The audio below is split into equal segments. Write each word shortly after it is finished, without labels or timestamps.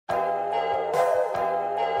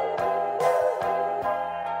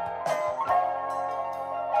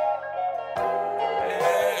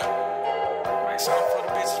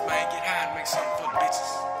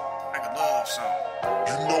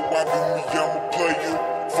a player.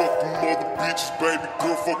 Fuck them other bitches, baby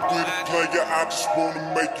girl, fuck with a player. I just wanna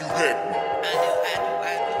make you happy.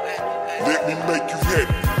 Let me make you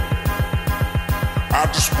happy. I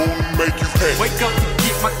just wanna make you happy. Wake up to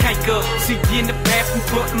get my cake up. See you in the bathroom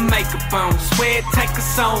putting makeup on. Swear it take us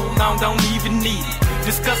so long, don't even need it.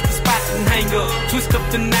 Discuss the spots and hang up. Twist up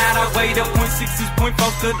the night, I wait up. .6's .4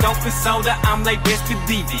 stood open soda. I'm like best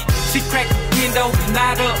believe it. She cracked the window,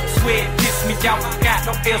 light up. Swear it pissed me off. I got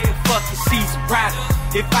no else to fucking seize rider.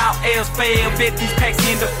 If all else fail, bet these packs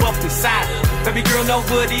end up inside her. Baby girl know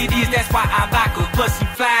what it is, that's why I like her. Plus she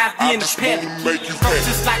flies in a pelican,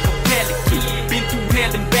 just like a pelican. Been through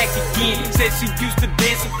hell and back again. Said she used to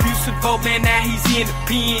dance abusive, oh man, now he's in the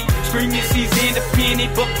pen. Screaming she's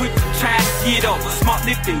independent, but quick to try to get over. Smart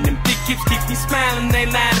lifting, them thick hips keep me smiling.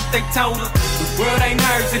 They lying if they told her the world ain't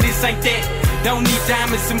hers and this ain't that. Don't need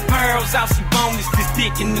diamonds and pearls, all she want is this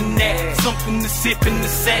dick in the neck. Something to sip in the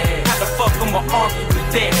sack. How the fuck I'ma argue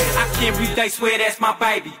with that? I can't relate, swear that's my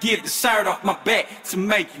baby. Get the shirt off my back to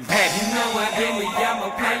make you happy. You know I do me, I'm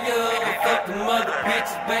a player. But fuck the mother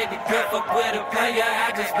bitches, baby girl, fuck with a player.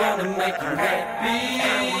 I just wanna make you happy.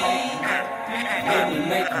 Let me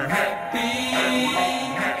make you happy.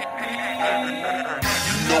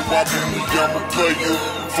 You know I really am a player.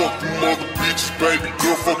 Fuck them other bitches, baby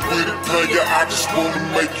girl, fuck with a player. I just wanna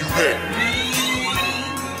make you happy.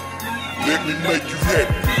 Let me make you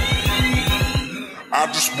happy. I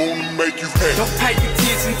just wanna make you happy. Don't pay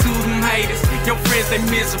attention to them haters. Your friends, they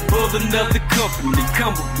miserable enough to company.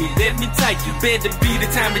 Come with me, let me take you. Better be the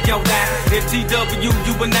time of your life. FTW,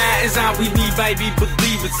 you and I is all we need, baby.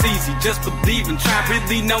 Believe it's easy, just believe and try.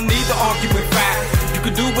 Really no need to argue and fight. You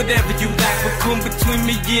can do whatever you like, but come between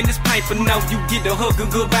me and this paper. No, you get a hug and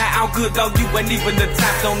goodbye. All good though, you ain't even the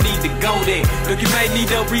top. Don't need to go there. Look, you may need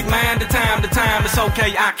to remind the time. It's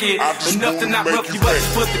okay, I care. Enough to not rough you up.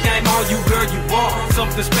 Just put the game on you, girl, you are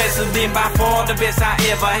something special and by far the best I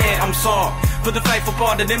ever had. I'm sorry for the faithful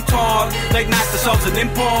part of them taught. Late nights, the souls of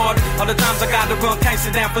them poured. All the times I gotta run, can't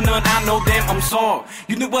sit down for none. I know them, I'm sorry.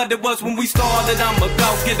 You knew what it was when we started. I'ma go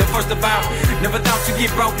get the first about. Never thought you'd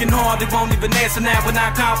get broken hearted. Won't even answer now when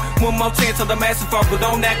I call. One more chance of the massive fuck, but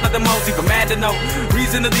don't act like the most even mad to know.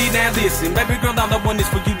 Reason to leave now, listen. Baby girl, all I want is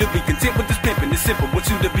for you to be content with this pimpin'. It's simple, want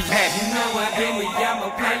you to be happy. You know I do me, I'm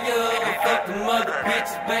a player. But fuck the mother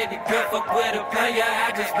bitches, baby girl, fuck with a player.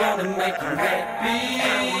 I just wanna make you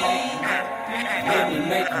happy. Let me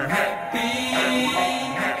make you happy.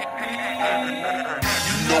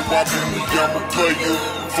 You know I really am a player.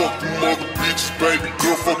 Fuck them other bitches, baby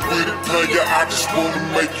girl, fuck with a player. I just wanna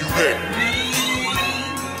make you happy.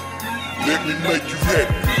 Let me make you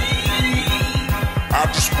happy. I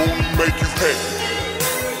just wanna make you happy.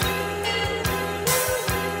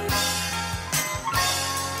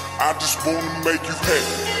 I just wanna make you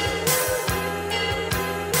happy.